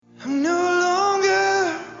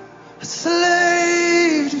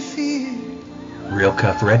Real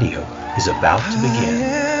Cuff Radio is about to begin.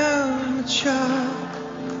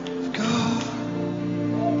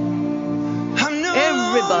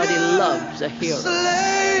 Everybody loves a hero.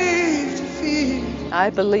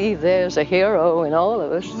 I believe there's a hero in all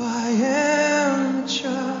of us.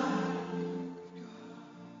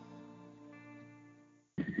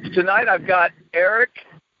 Tonight I've got Eric,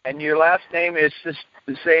 and your last name is, just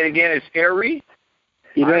say it again, it's Eri?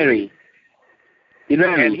 Ireri.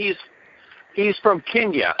 And he's from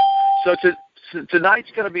Kenya. So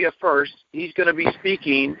tonight's going to be a first. He's going to be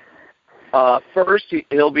speaking. First,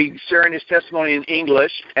 he'll be sharing his testimony in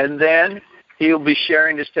English, and then he'll be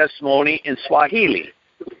sharing his testimony in Swahili.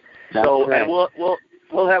 That's correct. And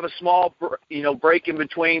we'll have a small break in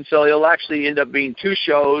between. So it'll actually end up being two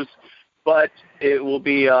shows, but it will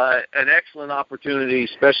be an excellent opportunity,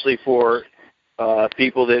 especially for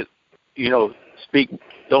people that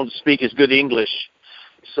don't speak as good English.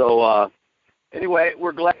 So anyway,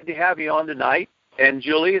 we're glad to have you on tonight. And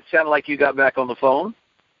Julie, it sounded like you got back on the phone.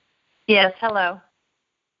 Yes, hello.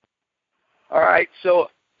 All right. So,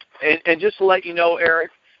 and just to let you know,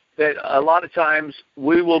 Eric, that a lot of times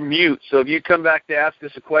we will mute. So if you come back to ask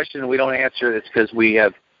us a question and we don't answer it, it's because we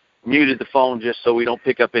have muted the phone just so we don't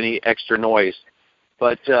pick up any extra noise.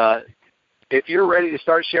 But if you're ready to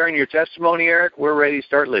start sharing your testimony, Eric, we're ready to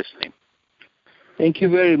start listening. Thank you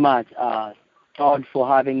very much, Todd, for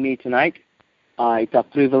having me tonight. It's a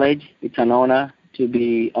privilege. It's an honor to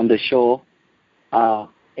be on the show.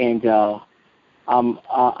 And I'm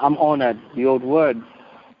honored. The old word.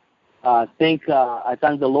 I thank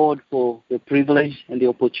the Lord for the privilege and the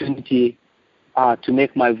opportunity to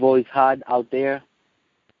make my voice heard out there.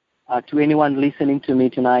 To anyone listening to me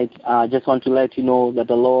tonight, I just want to let you know that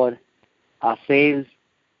the Lord says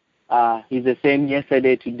He's the same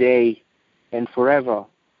yesterday, today, and forever.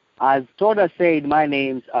 As Toda said, my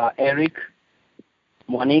name's Eric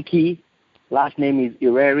Mwaniki. Last name is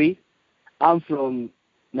Ireri. I'm from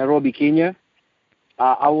Nairobi, Kenya.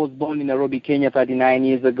 I was born in Nairobi, Kenya 39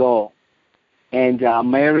 years ago. And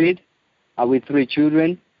I'm married with 3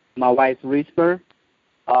 children. My wife, Risper.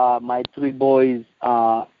 My 3 boys,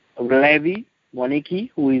 Levi Mwaniki,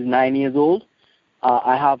 who is 9 years old.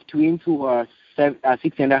 I have twins who are 6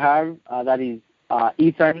 and a half. That is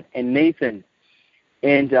Ethan and Nathan.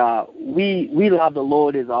 And we love the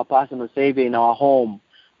Lord as our personal Savior in our home.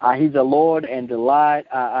 He's the Lord and the light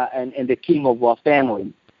and the King of our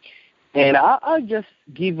family. And I'll just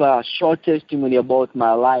give a short testimony about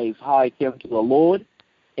my life, how I came to the Lord,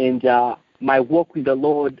 and my walk with the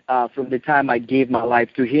Lord from the time I gave my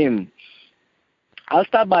life to Him. I'll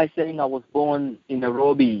start by saying I was born in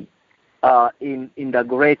Nairobi, in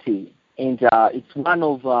Dagoretti, and it's one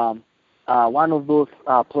of those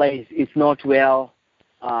places. It's not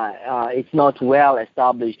well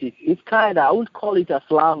established. It's kind of, I would call it a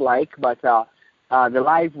slum-like, but the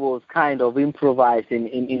life was kind of improvised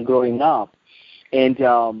in growing up. And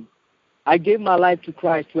I gave my life to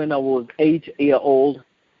Christ when I was 8-year-old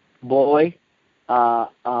boy.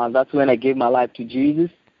 That's when I gave my life to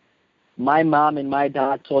Jesus. My mom and my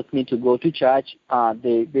dad taught me to go to church.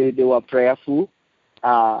 They were prayerful.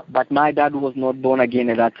 But my dad was not born again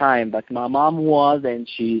at that time. But my mom was, and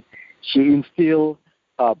she instilled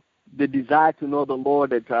the desire to know the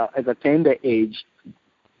Lord at a tender age.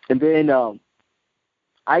 And then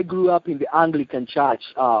I grew up in the Anglican Church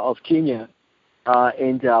of Kenya.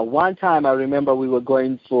 And one time I remember we were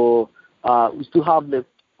going we used to have the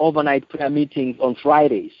overnight prayer meetings on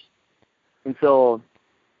Fridays. And so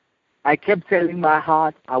I kept telling my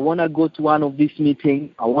heart, I want to go to one of these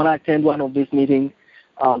meetings. I want to attend one of these meetings.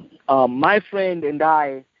 My friend and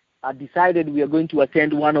I decided we are going to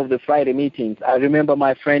attend one of the Friday meetings. I remember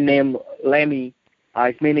my friend named Lemmy.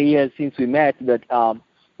 It's many years since we met, but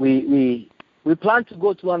we planned to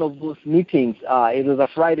go to one of those meetings. It was a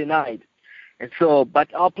Friday night. And so,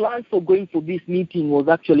 but our plan for going for this meeting was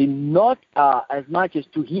actually not as much as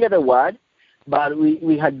to hear the word, but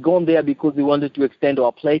we had gone there because we wanted to extend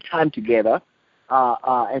our playtime together.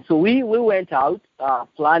 And so we went out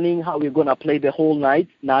planning how we were going to play the whole night,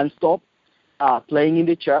 nonstop, playing in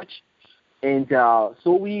the church. And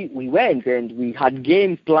so we went, and we had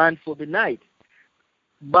games planned for the night.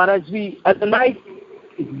 But as we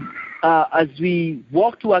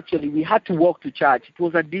walked we had to walk to church. It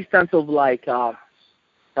was a distance of like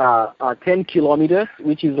 10 kilometers,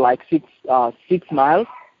 which is like 6 miles.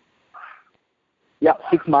 Yeah,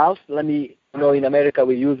 6 miles. In America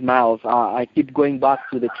we use miles. I keep going back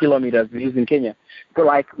to the kilometers we use in Kenya. So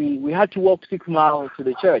like we had to walk 6 miles to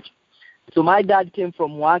the church. So my dad came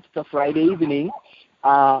from work the Friday evening,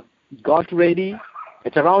 got ready.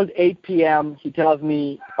 At around 8 p.m., he tells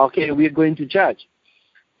me, okay, we're going to church.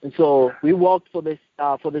 And so we walked for the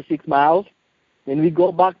 6 miles. Then we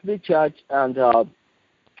go back to the church, and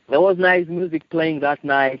there was nice music playing that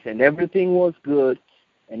night, and everything was good.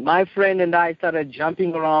 And my friend and I started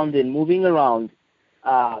jumping around and moving around.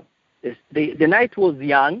 The night was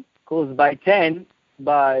young, because by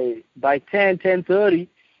 10:30,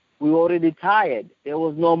 we were already tired. There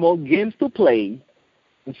was no more games to play.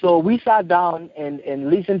 And so we sat down and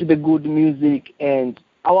listened to the good music, and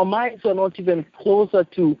our minds were not even closer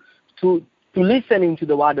to listening to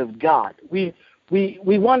the Word of God. We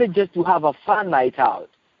wanted just to have a fun night out.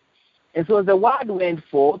 And so as the Word went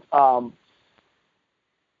forth,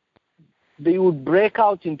 they would break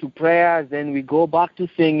out into prayers, then we go back to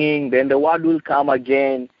singing, then the Word will come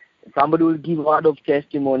again. Somebody will give a word of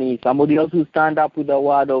testimony, somebody else will stand up with a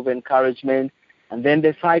word of encouragement, and then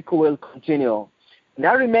the cycle will continue. And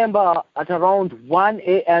I remember at around 1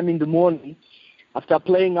 a.m. in the morning, after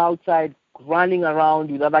playing outside, running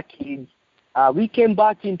around with other kids, we came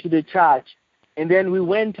back into the church, and then we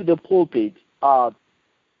went to the pulpit.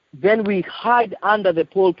 Then we hid under the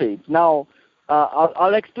pulpit. Now,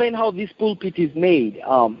 I'll explain how this pulpit is made.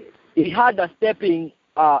 It had a stepping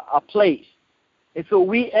a place. And so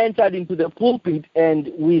we entered into the pulpit,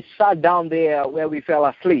 and we sat down there where we fell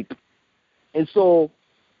asleep. And so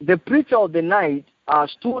the preacher of the night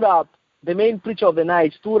stood up, the main preacher of the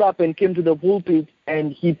night stood up and came to the pulpit,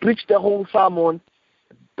 and he preached the whole sermon.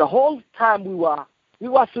 The whole time we were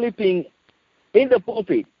sleeping in the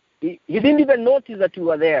pulpit. He didn't even notice that we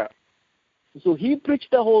were there. So he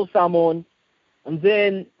preached the whole sermon, and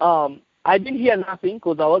then I didn't hear nothing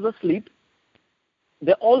because I was asleep.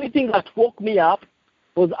 The only thing that woke me up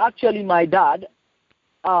was actually my dad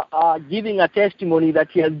giving a testimony that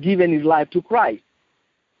he has given his life to Christ.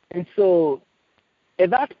 And so at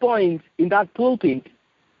that point in that pulpit,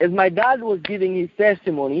 as my dad was giving his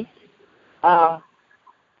testimony, I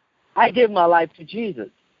gave my life to Jesus.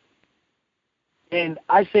 And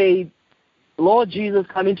I said, Lord Jesus,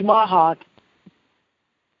 come into my heart.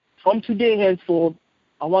 From today henceforth,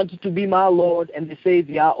 I want you to be my Lord and the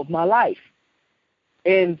Savior of my life.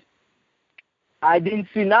 And I didn't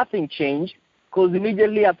see nothing change, because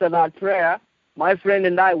immediately after that prayer, my friend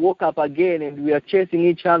and I woke up again, and we were chasing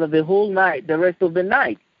each other the whole night, the rest of the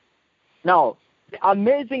night. Now, the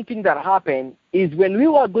amazing thing that happened is when we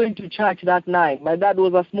were going to church that night, my dad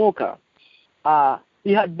was a smoker.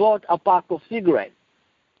 He had bought a pack of cigarettes,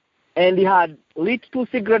 and he had lit 2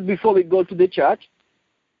 cigarettes before we go to the church,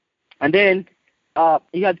 and then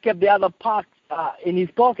he had kept the other pack in his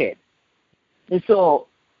pocket. And so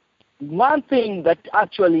one thing that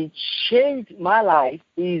actually changed my life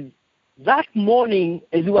is that morning,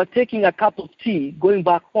 as we were taking a cup of tea, going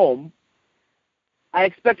back home, I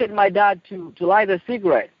expected my dad to light a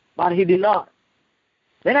cigarette, but he did not.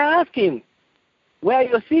 Then I asked him, where are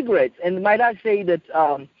your cigarettes? And my dad said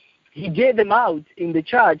that he gave them out in the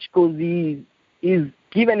church because he's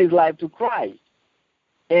given his life to Christ.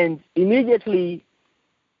 And immediately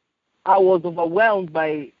I was overwhelmed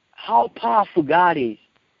by how powerful God is.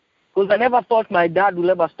 Because I never thought my dad would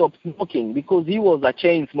ever stop smoking, because he was a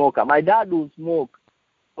chain smoker. My dad would smoke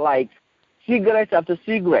like cigarette after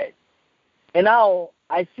cigarette. And now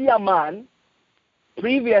I see a man,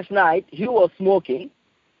 previous night he was smoking,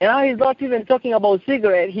 and now he's not even talking about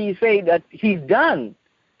cigarette. He said that he's done.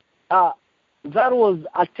 That was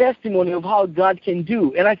a testimony of how God can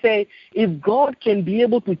do. And I say, if God can be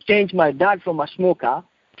able to change my dad from a smoker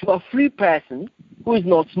to a free person who is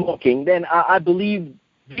not smoking, then I believe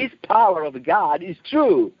this power of God is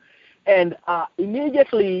true. And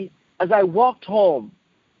immediately as I walked home,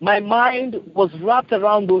 my mind was wrapped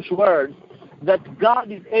around those words that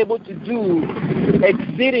God is able to do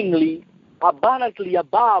exceedingly, abundantly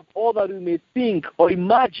above all that we may think or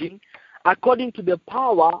imagine, according to the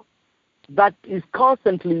power that is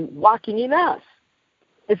constantly working in us.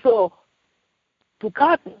 And so, to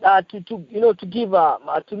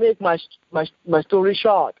make my story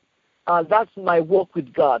short, that's my walk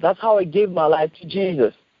with God. That's how I gave my life to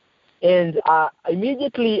Jesus. And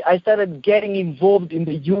immediately I started getting involved in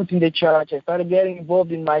the youth in the church. I started getting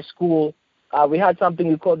involved in my school. We had something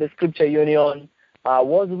we called the Scripture Union. I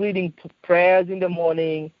was reading prayers in the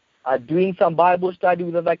morning, doing some Bible study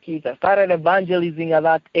with other kids. I started evangelizing at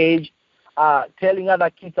that age, telling other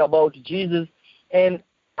kids about Jesus. And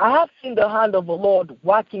I have seen the hand of the Lord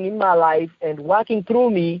working in my life and working through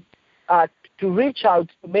me to reach out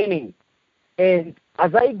to many. And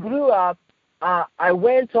as I grew up, I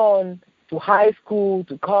went on to high school,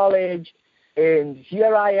 to college, and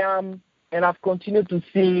here I am, and I've continued to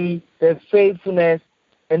see the faithfulness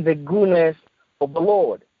and the goodness of the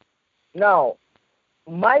Lord. Now,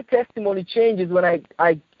 my testimony changes when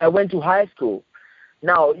I went to high school.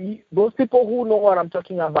 Now, those people who know what I'm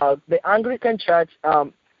talking about, the Anglican Church,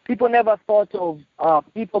 people never thought of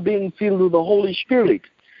people being filled with the Holy Spirit.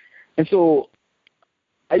 And so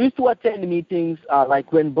I used to attend meetings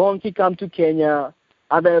like when Bonki come to Kenya,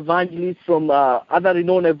 other evangelists from other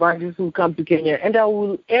renowned evangelists who come to Kenya, and I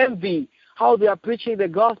will envy how they are preaching the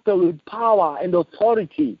gospel with power and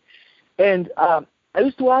authority. And I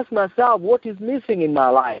used to ask myself, what is missing in my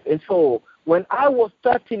life? And so when I was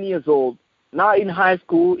 13 years old, now in high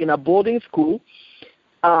school, in a boarding school,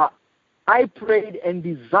 I prayed and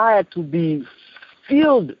desired to be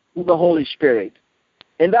filled with the Holy Spirit.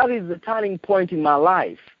 And that is the turning point in my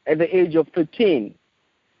life at the age of 13.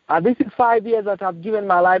 This is 5 years that I've given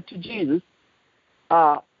my life to Jesus.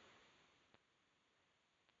 One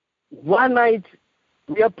night,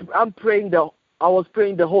 I was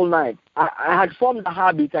praying the whole night. I had formed the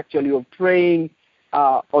habit, actually, of praying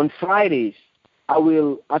on Fridays. I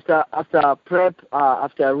will, after prep,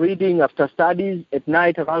 after reading, after studies, at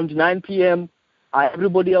night around 9 p.m.,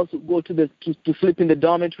 everybody else will go to sleep in the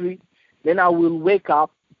dormitory. Then I will wake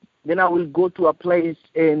up. Then I will go to a place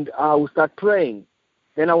and I will start praying.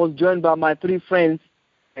 Then I was joined by my 3 friends,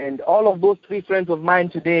 and all of those 3 friends of mine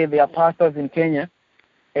today, they are pastors in Kenya,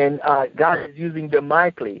 and God is using them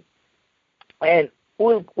mightily. And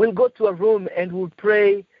we'll go to a room and we'll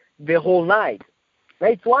pray the whole night.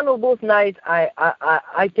 It's one of those nights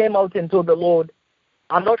I came out and told the Lord,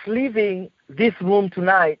 I'm not leaving this room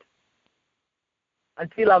tonight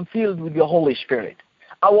until I'm filled with your Holy Spirit.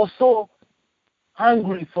 I was so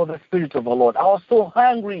hungry for the Spirit of the Lord. I was so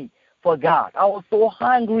hungry for God. I was so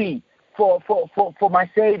hungry for my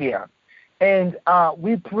Savior. And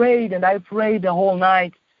we prayed, and I prayed the whole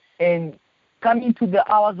night. And coming to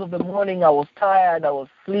the hours of the morning, I was tired, I was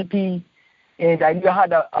sleepy, and I knew I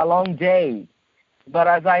had a long day. But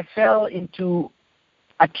as I fell into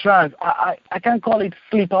a trance, I can't call it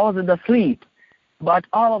sleep. I wasn't asleep. But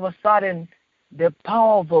all of a sudden, the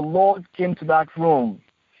power of the Lord came to that room.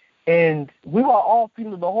 And we were all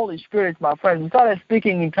filled with the Holy Spirit, my friends. We started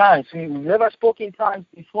speaking in tongues. We've never spoken in tongues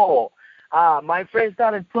before. My friends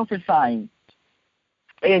started prophesying.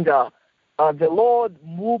 And the Lord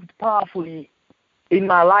moved powerfully in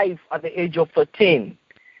my life at the age of 13.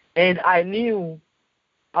 And I knew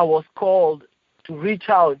I was called to reach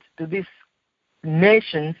out to these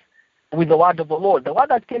nations with the word of the Lord. The word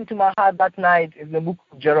that came to my heart that night is the book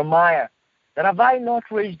of Jeremiah. That have I not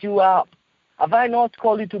raised you up? Have I not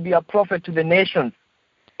called you to be a prophet to the nations?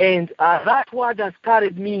 And that word has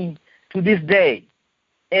carried me to this day.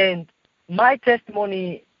 And my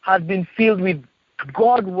testimony has been filled with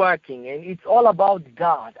God working, and it's all about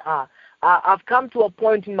God. I've come to a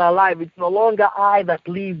point in my life, it's no longer I that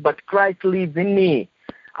live, but Christ lives in me.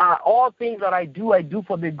 All things that I do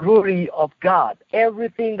for the glory of God.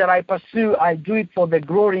 Everything that I pursue, I do it for the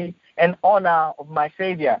glory and honor of my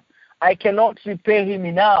Savior. I cannot repay him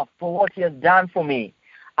enough for what he has done for me.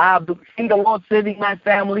 I've seen the Lord saving my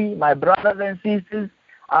family, my brothers and sisters.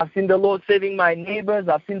 I've seen the Lord saving my neighbors.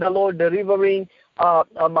 I've seen the Lord delivering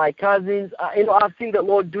my cousins. I've seen the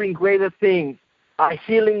Lord doing greater things,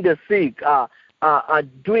 healing the sick,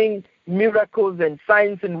 doing miracles and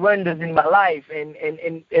signs and wonders in my life,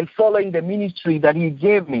 and following the ministry that he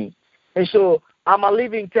gave me. And so I'm a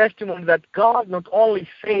living testimony that God not only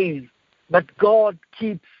saves, but God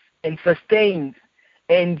keeps and sustains,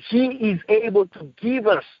 and he is able to give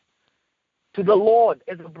us to the Lord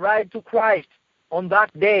as a bride to Christ on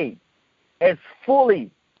that day as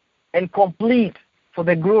fully and complete for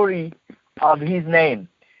the glory of his name.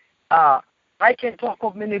 I can talk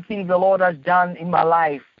of many things the Lord has done in my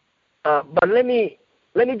life, but let me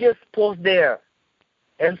just pause there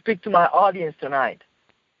and speak to my audience tonight.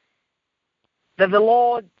 That the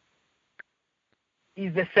Lord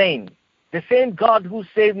is the same God who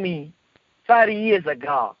saved me 30 years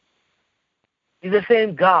ago is the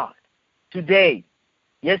same God today,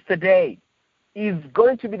 yesterday. He's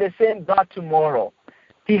going to be the same God tomorrow.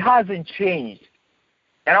 He hasn't changed.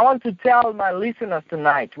 And I want to tell my listeners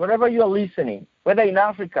tonight, wherever you're listening, whether in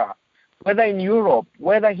Africa, whether in Europe,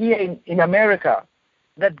 whether here in America,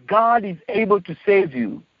 that God is able to save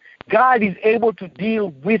you. God is able to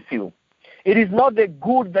deal with you. It is not the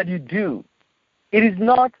good that you do. It is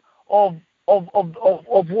not of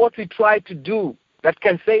what we try to do that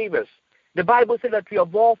can save us. The Bible says that we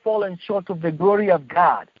have all fallen short of the glory of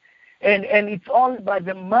God. And it's only by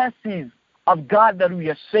the mercies of God that we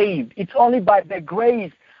are saved. It's only by the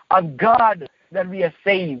grace of God that we are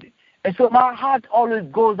saved. And so my heart always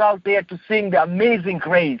goes out there to sing the amazing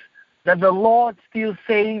grace that the Lord still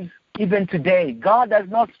saves even today. God has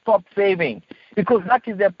not stopped saving. because that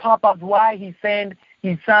is the purpose why he sent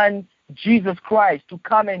his son, Jesus Christ, to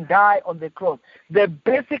come and die on the cross. The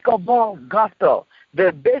basic of all gospel,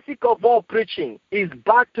 the basic of all preaching is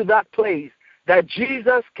back to that place that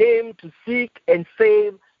Jesus came to seek and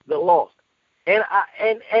save the lost. And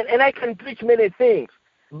I can preach many things,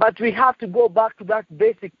 but we have to go back to that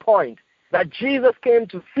basic point that Jesus came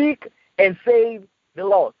to seek and save the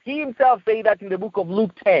lost. He himself said that in the book of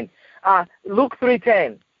Luke 3:10,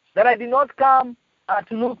 that I did not come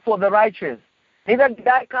to look for the righteous, neither did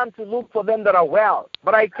I come to look for them that are well,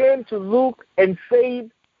 but I came to look and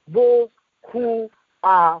save those who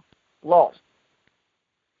are lost.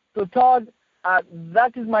 So Todd,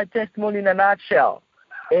 that is my testimony in a nutshell.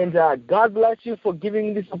 And God bless you for giving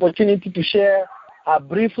me this opportunity to share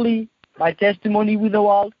briefly my testimony with the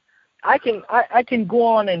world. I can go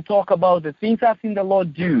on and talk about the things I've seen the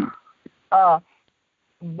Lord do.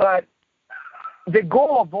 But the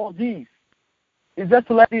goal of all these is just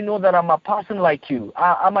to let you know that I'm a person like you.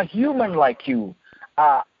 I'm a human like you.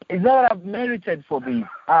 It's not that I've merited for this.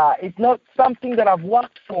 It's not something that I've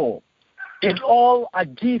worked for. It's all a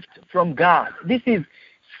gift from God. This is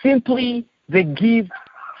simply the gift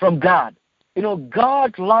from God. You know,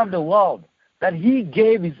 God loved the world that he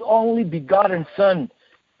gave his only begotten Son,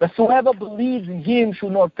 that whoever believes in him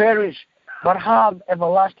should not perish, but have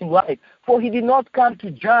everlasting life. For he did not come to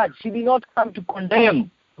judge, he did not come to condemn,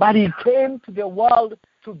 but he came to the world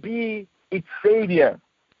to be its Savior.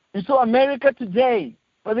 And so America today,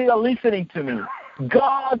 whether you're listening to me,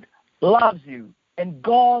 God loves you, and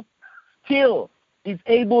God still is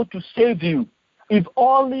able to save you if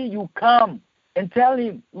only you come and tell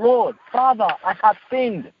him, Lord, Father, I have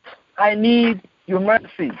sinned. I need your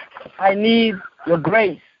mercy. I need your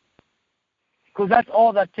grace. Because that's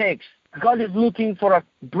all that takes. God is looking for a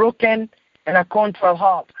broken and a contrite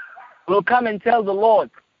heart. We'll come and tell the Lord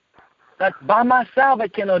that by myself I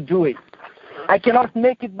cannot do it. I cannot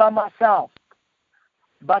make it by myself.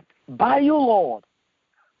 But by you, Lord,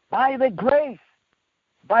 by the grace,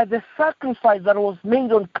 by the sacrifice that was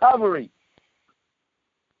made on Calvary,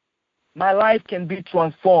 my life can be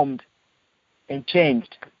transformed and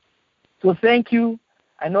changed. So thank you.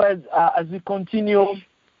 I know as we continue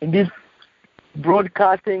in this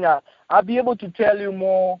broadcasting, I'll be able to tell you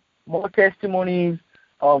more testimonies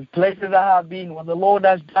of places I have been, what the Lord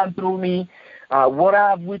has done through me, what I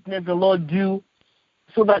have witnessed the Lord do,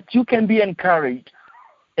 so that you can be encouraged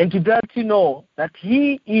and to let you know that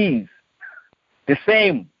he is the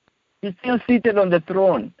same. He's still seated on the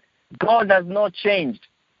throne. God has not changed.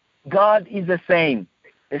 God is the same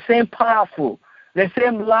powerful, the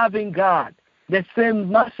same loving God, the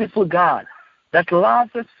same merciful God that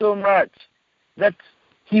loves us so much that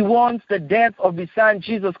he wants the death of his Son,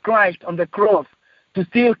 Jesus Christ, on the cross to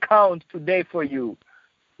still count today for you.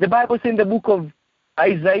 The Bible says in the book of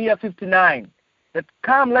Isaiah 59 that,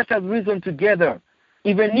 come, let us reason together.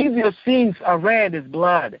 Even if your sins are red as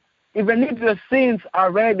blood, even if your sins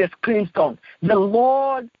are red as crimson, the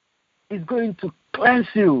Lord is going to cleanse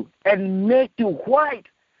you and make you white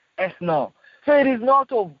as snow. So it is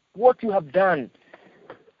not of what you have done.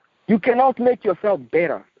 You cannot make yourself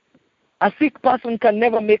better. A sick person can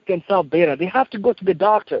never make themselves better. They have to go to the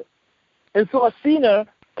doctor. And so a sinner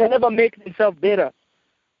can never make themselves better.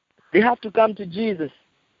 They have to come to Jesus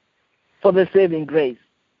for the saving grace.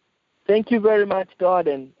 Thank you very much, God,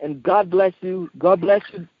 and God bless you. God bless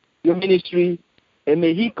you, your ministry, and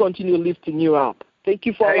may he continue lifting you up. Thank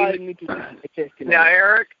you for allowing me to share my testimony. Now,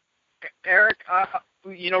 Eric,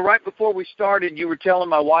 right before we started, you were telling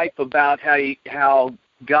my wife about how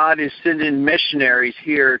God is sending missionaries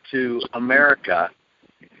here to America,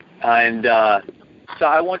 and so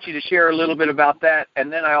I want you to share a little bit about that,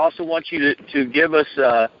 and then I also want you to give us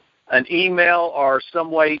an email or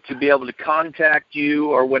some way to be able to contact you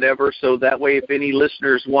or whatever, so that way if any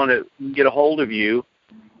listeners want to get a hold of you,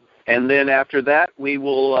 and then after that we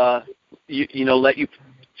will let you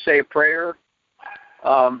say a prayer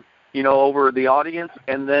over the audience,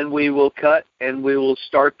 and then we will cut and we will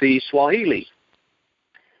start the Swahili.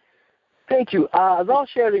 Thank you. As I was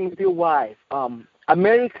sharing with your wife,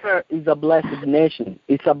 America is a blessed nation.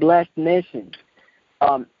 It's a blessed nation.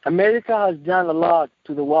 America has done a lot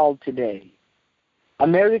to the world today.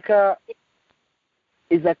 America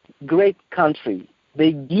is a great country.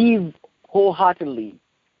 They give wholeheartedly.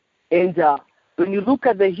 And when you look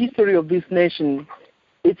at the history of this nation,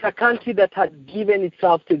 it's a country that has given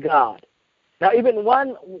itself to God. Now, even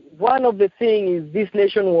one of the things is this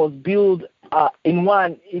nation was built in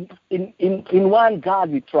one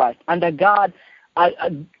God we trust, under God,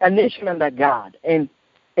 a nation under God.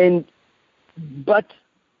 But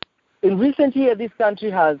in recent years, this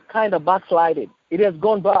country has kind of backslided. It has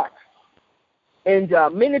gone back. And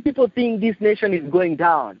many people think this nation is going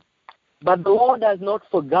down. But the Lord has not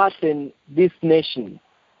forgotten this nation.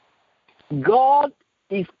 God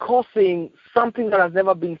is causing something that has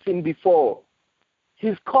never been seen before.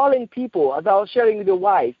 He's calling people, as I was sharing with your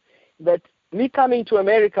wife, that me coming to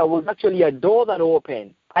America was actually a door that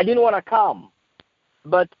opened. I didn't want to come.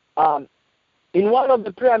 But in one of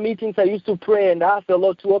the prayer meetings, I used to pray and ask the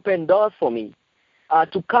Lord to open doors for me,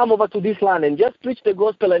 to come over to this land and just preach the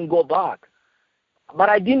gospel and go back. But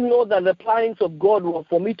I didn't know that the plans of God were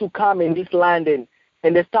for me to come in this land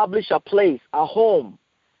and establish a place, a home,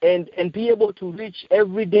 and be able to reach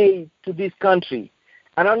every day to this country.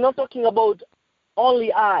 And I'm not talking about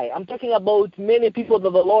only I'm talking about many people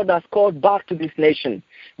that the Lord has called back to this nation.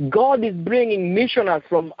 God is bringing missionaries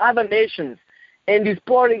from other nations and is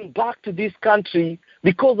pouring back to this country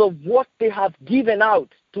because of what they have given out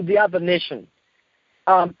to the other nation.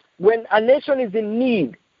 When a nation is in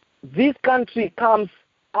need, this country comes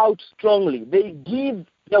out strongly. They give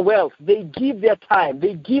their wealth, they give their time,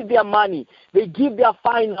 they give their money, they give their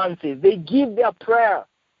finances, they give their prayer.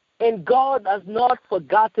 And God has not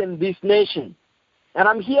forgotten this nation. And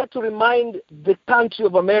I'm here to remind the country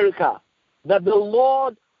of America that the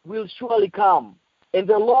Lord will surely come and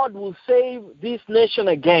the Lord will save this nation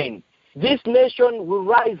again. This nation will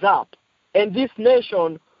rise up and this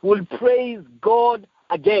nation will praise God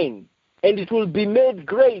again. And it will be made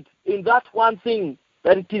great in that one thing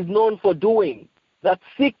that it is known for doing, that's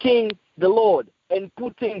seeking the Lord and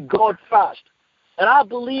putting God first. And I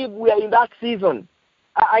believe we are in that season.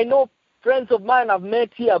 I know friends of mine I've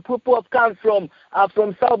met here, people have come from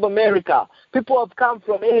South America, people have come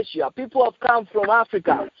from Asia, people have come from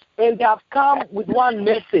Africa, and they have come with one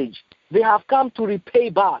message. They have come to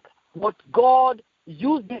repay back what God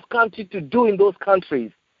used this country to do in those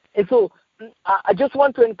countries. And so I just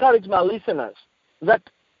want to encourage my listeners that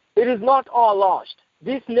it is not all lost.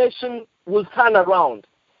 This nation will turn around,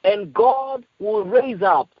 and God will raise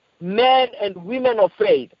up men and women of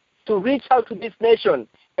faith to reach out to this nation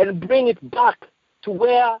and bring it back to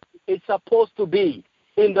where it's supposed to be,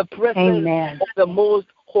 in the presence of the most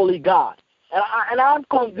holy God. And I'm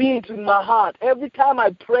convinced in my heart, every time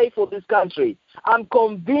I pray for this country, I'm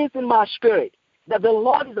convinced in my spirit that the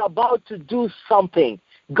Lord is about to do something.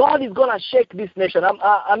 God is going to shake this nation.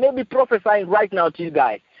 I may be prophesying right now to you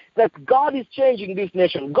guys that God is changing this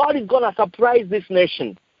nation. God is going to surprise this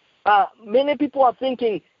nation. Many people are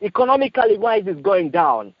thinking economically wise is going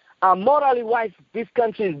down. Morally wise, this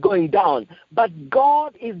country is going down. But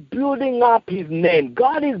God is building up his name.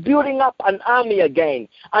 God is building up an army again,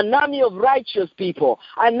 an army of righteous people,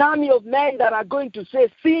 an army of men that are going to say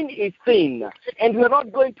sin is sin, and we're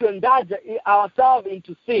not going to indulge ourselves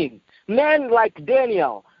into sin. Men like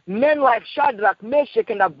Daniel, men like Shadrach, Meshach,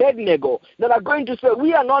 and Abednego that are going to say,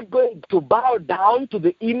 we are not going to bow down to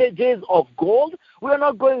the images of gold. We are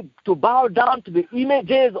not going to bow down to the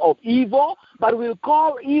images of evil, but we'll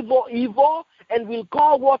call evil, evil, and we'll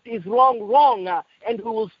call what is wrong, wrong, and we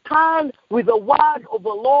will stand with the word of the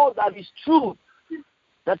Lord that is true,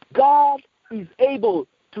 that God is able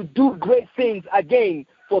to do great things again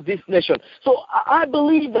for this nation. So I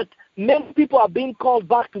believe that many people are being called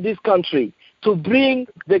back to this country to bring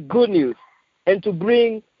the good news and to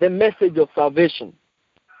bring the message of salvation.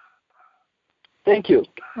 Thank you.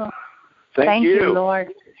 Well, Thank you,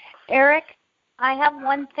 Lord. Eric, I have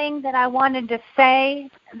one thing that I wanted to say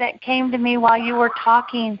that came to me while you were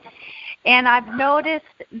talking, and I've noticed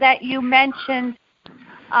that you mentioned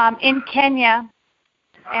in Kenya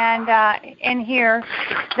and in here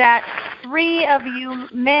that 3 of you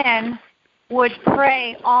men would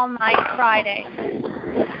pray all night Friday.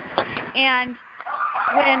 And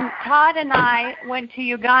when Todd and I went to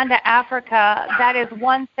Uganda, Africa, that is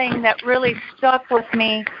one thing that really stuck with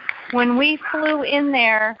me. When we flew in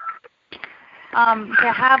there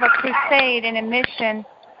to have a crusade and a mission,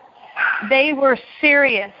 they were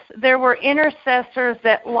serious. There were intercessors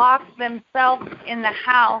that locked themselves in the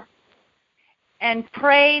house and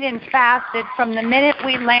prayed and fasted from the minute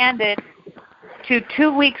we landed to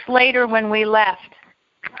 2 weeks later when we left.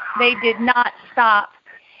 They did not stop.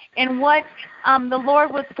 And what the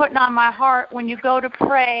Lord was putting on my heart when you go to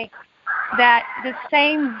pray, that the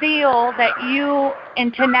same zeal that you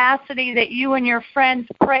and tenacity that you and your friends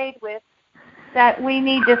prayed with, that we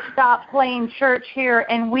need to stop playing church here,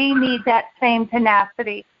 and we need that same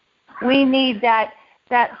tenacity. We need that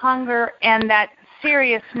hunger and that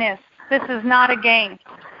seriousness. This is not a game.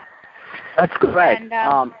 That's correct.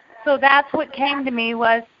 And so that's what came to me,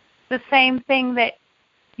 was the same thing that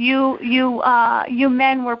you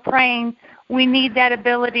men were praying we need that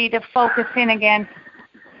ability to focus in again.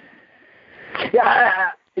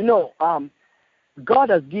 Yeah, God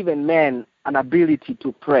has given man an ability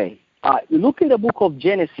to pray. You look in the book of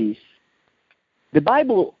Genesis, the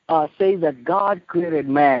Bible says that God created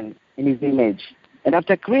man in his image. And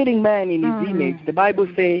after creating man in his image, the Bible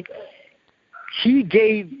says he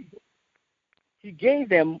gave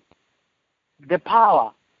them the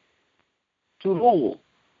power to rule.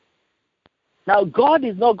 Now, God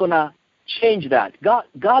is not going to change that.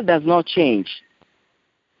 God does not change.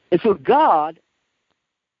 And so God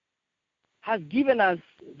has given us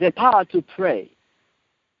the power to pray.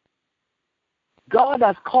 God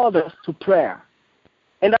has called us to prayer.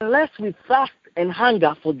 And unless we fast and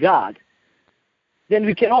hunger for God, then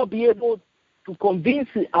we cannot be able to convince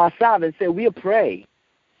ourselves and say we are praying.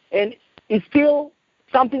 And it's still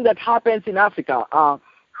something that happens in Africa.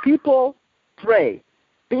 People pray.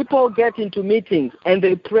 People get into meetings and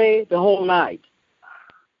they pray the whole night.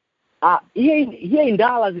 Here in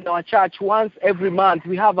Dallas, in our church, once every month,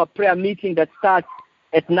 we have a prayer meeting that starts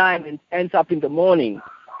at 9 and ends up in the morning.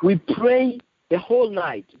 We pray the whole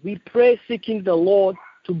night. We pray seeking the Lord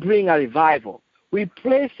to bring a revival. We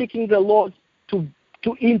pray seeking the Lord to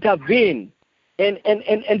intervene.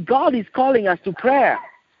 And God is calling us to prayer.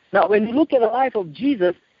 Now, when you look at the life of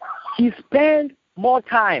Jesus, he spent more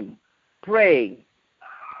time praying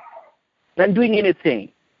than doing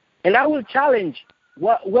anything. And I will challenge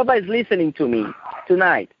whoever is listening to me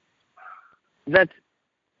tonight that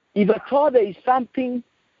if at all there is something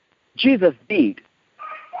Jesus did,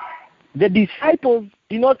 the disciples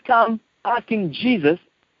did not come asking Jesus,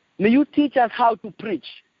 may you teach us how to preach.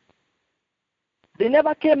 They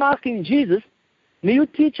never came asking Jesus, may you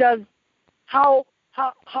teach us how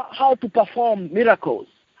to perform miracles.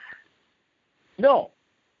 No.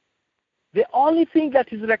 The only thing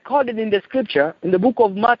that is recorded in the scripture, in the book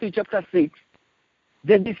of Matthew chapter 6,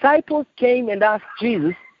 the disciples came and asked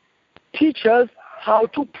Jesus, teach us how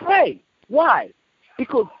to pray. Why?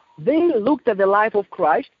 Because they looked at the life of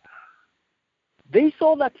Christ. They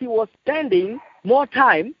saw that he was spending more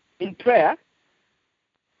time in prayer.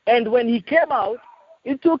 And when he came out,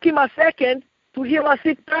 it took him a second to heal a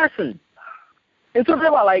sick person. And so they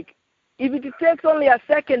were like, if it takes only a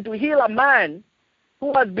second to heal a man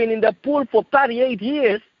who has been in the pool for 38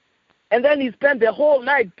 years, and then he spent the whole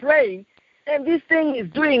night praying, and this thing is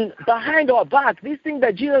doing behind our back, this thing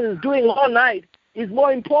that Jesus is doing all night is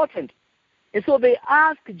more important. And so they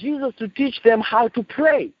asked Jesus to teach them how to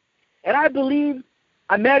pray. And I believe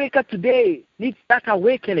America today needs that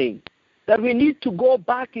awakening, that we need to go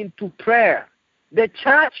back into prayer. The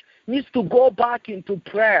church needs to go back into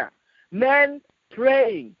prayer. Men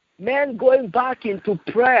praying, men going back into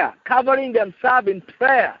prayer, covering themselves in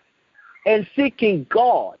prayer and seeking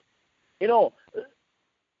God.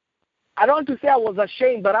 I don't want to say I was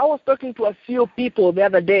ashamed, but I was talking to a few people the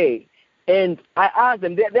other day, and I asked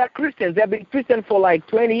them, they're Christians, they've been Christians for like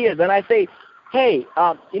 20 years, and I say, hey,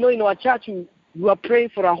 in our church, we were praying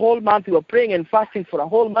for a whole month, we were praying and fasting for a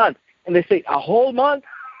whole month, and they say, a whole month?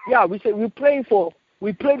 Yeah, we said we prayed for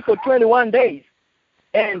 21 days,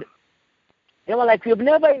 and they were like, we've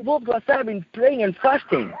never involved ourselves in praying and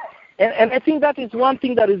fasting, and I think that is one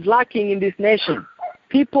thing that is lacking in this nation.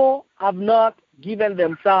 People have not given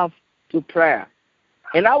themselves to prayer.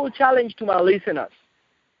 And I will challenge to my listeners,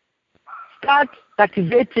 start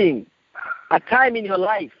activating a time in your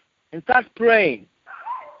life and start praying.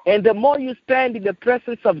 And the more you spend in the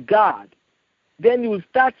presence of God, then you will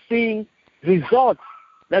start seeing results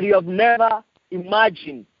that you have never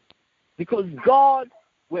imagined. Because God,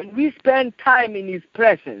 when we spend time in his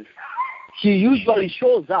presence, he usually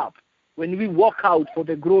shows up when we walk out for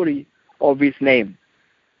the glory of his name.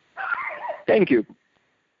 Thank you.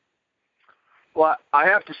 Well, I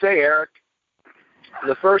have to say, Eric,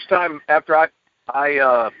 the first time after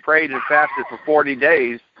I prayed and fasted for 40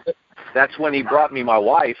 days, that's when he brought me my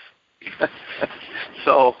wife.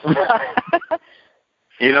 So,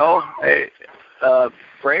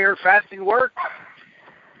 prayer, fasting work.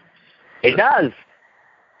 It does.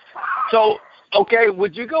 So, okay,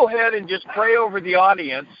 would you go ahead and just pray over the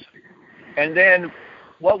audience, and then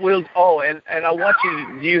and I want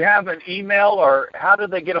you, do you have an email, or how do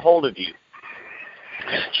they get a hold of you?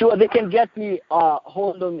 Sure, they can get me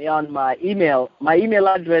hold of me on my email. My email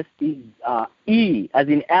address is E as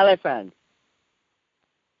in elephant,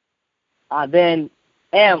 then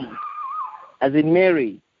M as in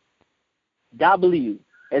Mary, W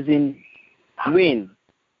as in Win,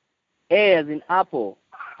 A as in Apple,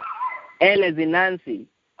 N as in Nancy,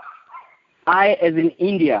 I as in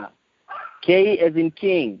India, K as in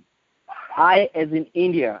King, I as in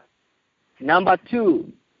India, number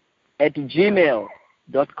 2,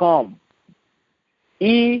 2@gmail.com.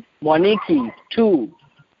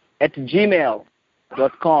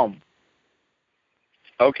 emoniki2@gmail.com.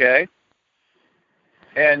 Okay.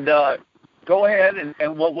 And go ahead,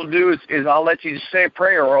 and what we'll do is I'll let you say a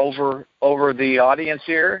prayer over the audience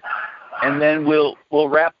here, and then we'll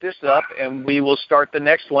wrap this up, and we will start the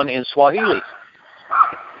next one in Swahili.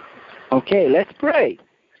 Okay, let's pray.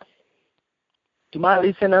 To my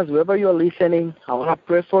listeners, wherever you're listening, I want to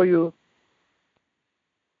pray for you.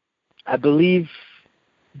 I believe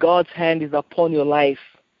God's hand is upon your life.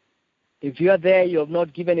 If you are there, you have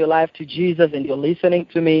not given your life to Jesus, and you're listening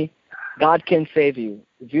to me, God can save you.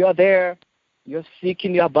 If you are there, you're sick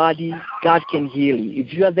in your body, God can heal you.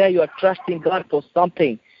 If you are there, you are trusting God for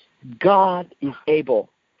something, God is able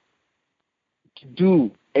to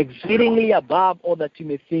do exceedingly above all that you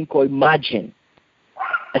may think or imagine.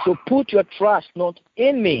 And so put your trust not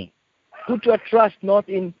in me. Put your trust not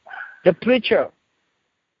in the preacher.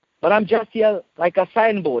 But I'm just here like a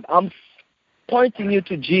signboard. I'm pointing you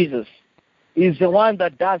to Jesus. He's the one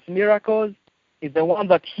that does miracles. He's the one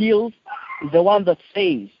that heals. He's the one that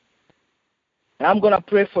saves. And I'm going to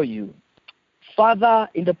pray for you. Father,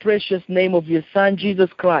 in the precious name of your Son, Jesus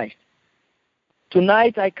Christ,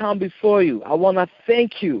 tonight I come before you. I want to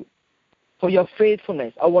thank you for your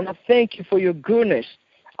faithfulness. I want to thank you for your goodness.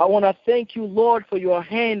 I want to thank you, Lord, for your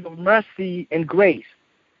hand of mercy and grace.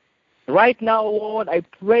 Right now, Lord, I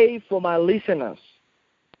pray for my listeners.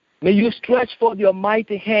 May you stretch forth your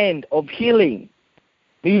mighty hand of healing.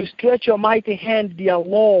 May you stretch your mighty hand, dear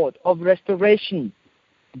Lord, of restoration.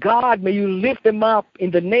 God, may you lift them up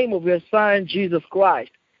in the name of your Son, Jesus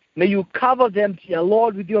Christ. May you cover them, dear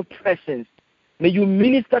Lord, with your presence. May you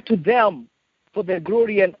minister to them for the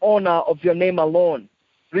glory and honor of your name alone.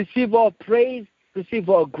 Receive all praise, receive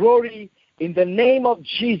all glory. In the name of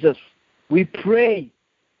Jesus, we pray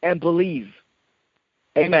and believe.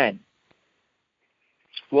 Amen.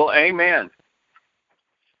 Well, amen.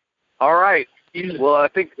 All right. Well, I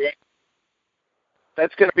think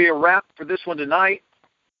that's going to be a wrap for this one tonight.